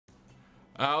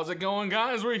How's it going,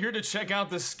 guys? We're here to check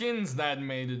out the skins that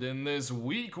made it in this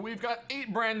week. We've got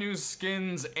 8 brand new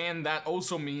skins, and that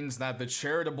also means that the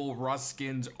charitable Rust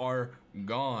skins are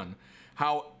gone.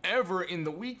 However, in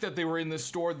the week that they were in the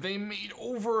store, they made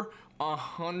over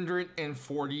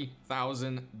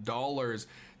 $140,000.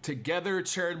 Together,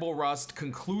 charitable Rust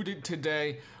concluded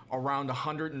today around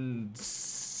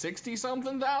 160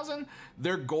 something thousand.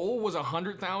 Their goal was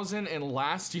 100,000, and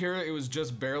last year it was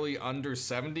just barely under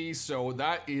 70, so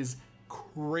that is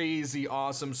crazy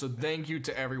awesome. So thank you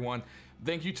to everyone.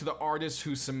 Thank you to the artists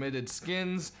who submitted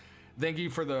skins. Thank you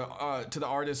for to the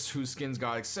artists whose skins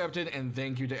got accepted, and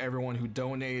thank you to everyone who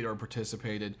donated or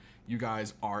participated. You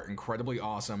guys are incredibly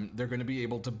awesome. They're going to be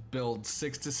able to build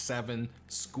 6 to 7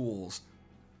 schools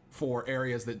for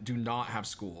areas that do not have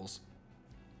schools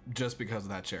just because of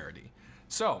that charity.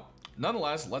 So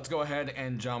nonetheless, let's go ahead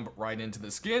and jump right into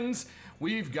the skins.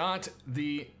 We've got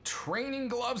the training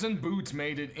gloves and boots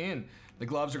made it in. The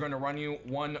gloves are going to run you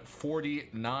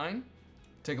 $149.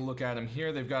 Take a look at them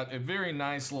here. They've got a very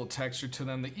nice little texture to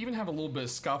them. They even have a little bit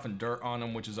of scuff and dirt on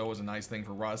them, which is always a nice thing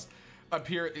for Rust. Up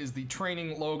here is the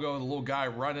training logo, the little guy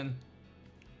running.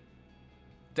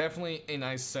 Definitely a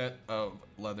nice set of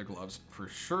leather gloves for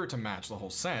sure to match the whole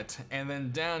set. And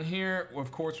then down here,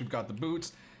 of course, we've got the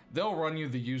boots. They'll run you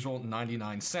the usual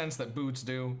 99 cents that boots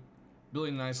do.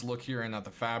 Really nice look here and at the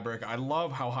fabric. I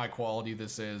love how high quality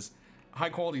this is. High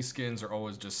quality skins are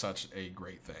always just such a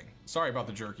great thing. Sorry about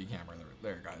the jerky camera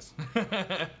there guys.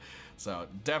 So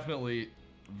definitely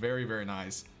very, very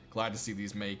nice. Glad to see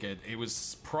these make it. It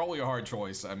was probably a hard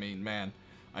choice. I mean, man,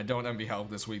 I don't envy Help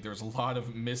this week. There's a lot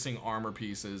of missing armor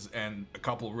pieces and a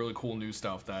couple of really cool new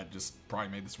stuff that just probably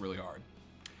made this really hard.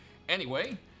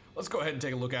 Anyway, let's go ahead and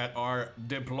take a look at our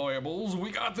deployables.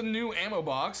 We got the new ammo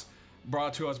box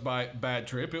brought to us by Bad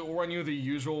Trip. It will run you the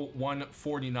usual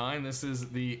 $149. This is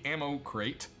the ammo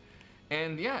crate.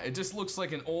 And yeah, it just looks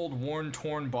like an old worn,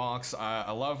 torn box.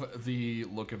 I love the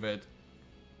look of it.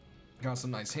 Got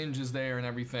some nice hinges there and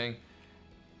everything.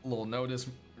 A little notice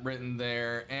written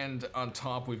there, and on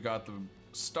top we've got the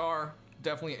star.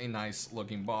 Definitely a nice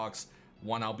looking box,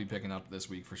 one I'll be picking up this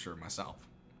week for sure myself.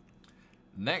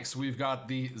 Next we've got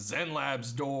the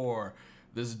Zenlabs door.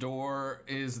 This door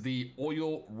is the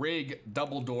oil rig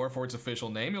double door for its official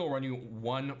name. It'll run you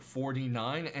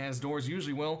 $149 as doors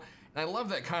usually will, and I love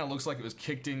that kind of looks like it was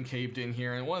kicked in, caved in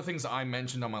here. And one of the things that I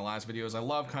mentioned on my last video is I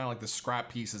love kind of like the scrap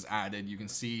pieces added. You can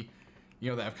see,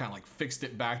 you know, they have kind of like fixed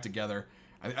it back together.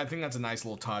 I think that's a nice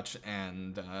little touch,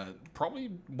 and probably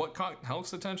what caught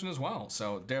Helk's attention as well.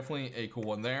 So definitely a cool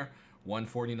one there.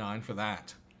 $149 for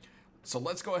that. So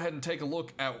let's go ahead and take a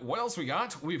look at what else we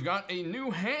got. We've got a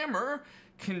new hammer,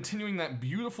 continuing that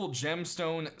beautiful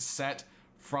gemstone set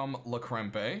from La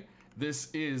Crempe.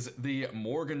 This is the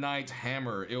Morganite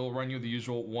hammer. It will run you the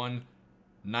usual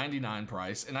 $199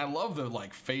 price, and I love the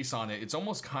like face on it. It's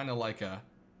almost kind of like a,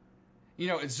 you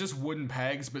know, it's just wooden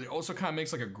pegs, but it also kind of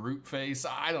makes like a Groot face.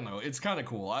 I don't know. It's kind of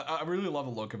cool. I really love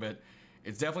the look of it.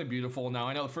 It's definitely beautiful. Now,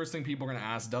 I know the first thing people are going to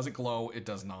ask, does it glow? It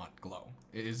does not glow.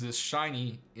 It is this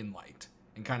shiny in light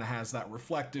and kind of has that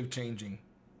reflective changing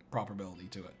property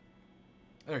to it.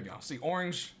 There you go. See,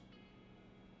 orange,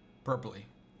 purpley.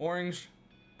 Orange,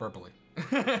 purpley.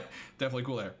 Definitely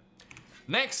cool there.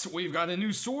 Next, we've got a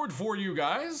new sword for you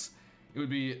guys. It would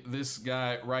be this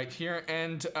guy right here,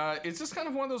 and it's just kind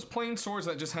of one of those plain swords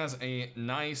that just has a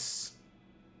nice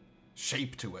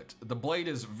shape to it. The blade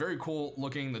is very cool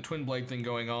looking, the twin blade thing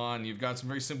going on. You've got some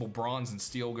very simple bronze and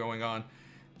steel going on.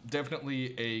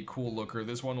 Definitely a cool looker.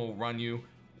 This one will run you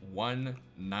 $199.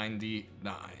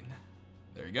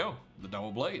 There you go, the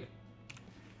double blade.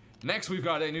 Next, we've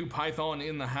got a new Python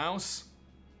in the house.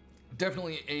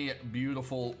 Definitely a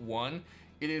beautiful one.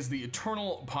 It is the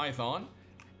Eternal Python.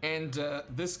 And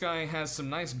this guy has some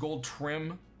nice gold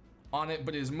trim on it,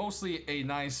 but is mostly a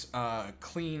nice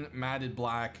clean matted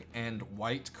black and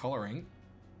white coloring.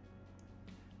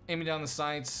 Aiming down the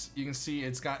sights, you can see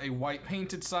it's got a white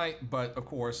painted sight, but of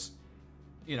course,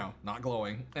 you know, not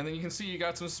glowing. And then you can see you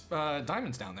got some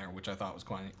diamonds down there, which I thought was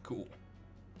quite cool.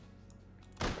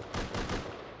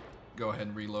 Go ahead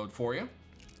and reload for you.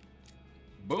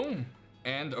 Boom.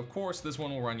 And of course, this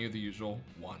one will run you the usual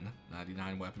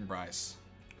 $199 weapon price.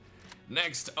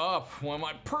 Next up, one of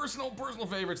my personal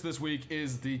favorites this week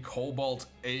is the Cobalt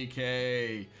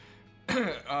AK.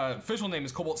 Official name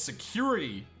is Cobalt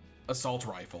Security Assault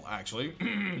Rifle, actually.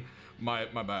 my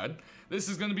bad. This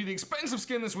is going to be the expensive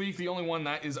skin this week, the only one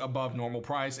that is above normal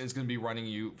price. It's going to be running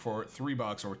you for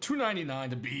 $3 or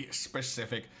 $2.99 to be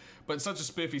specific. But it's such a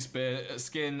spiffy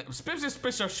skin.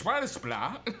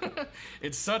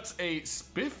 It's such a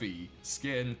spiffy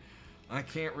skin. I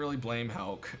can't really blame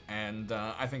Hulk, and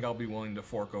I think I'll be willing to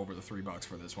fork over the $3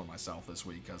 for this one myself this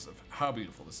week because of how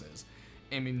beautiful this is.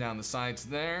 Aiming down the sights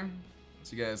there,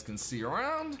 so you guys can see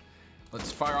around.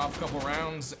 Let's fire off a couple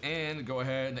rounds and go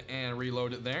ahead and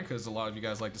reload it there because a lot of you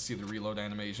guys like to see the reload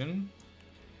animation.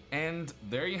 And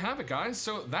there you have it, guys.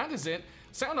 So that is it.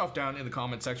 Sound off down in the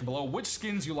comment section below which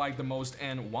skins you like the most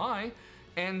and why.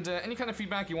 And any kind of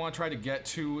feedback you want to try to get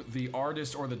to the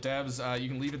artist or the devs, you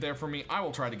can leave it there for me. I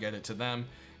will try to get it to them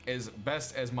as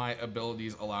best as my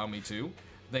abilities allow me to.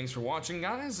 Thanks for watching,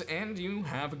 guys, and you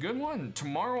have a good one.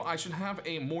 Tomorrow I should have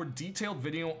a more detailed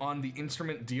video on the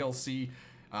instrument DLC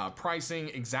pricing,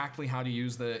 exactly how to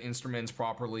use the instruments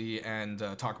properly, and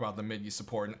talk about the MIDI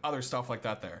support and other stuff like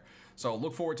that there. So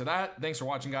look forward to that. Thanks for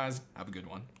watching, guys. Have a good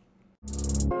one.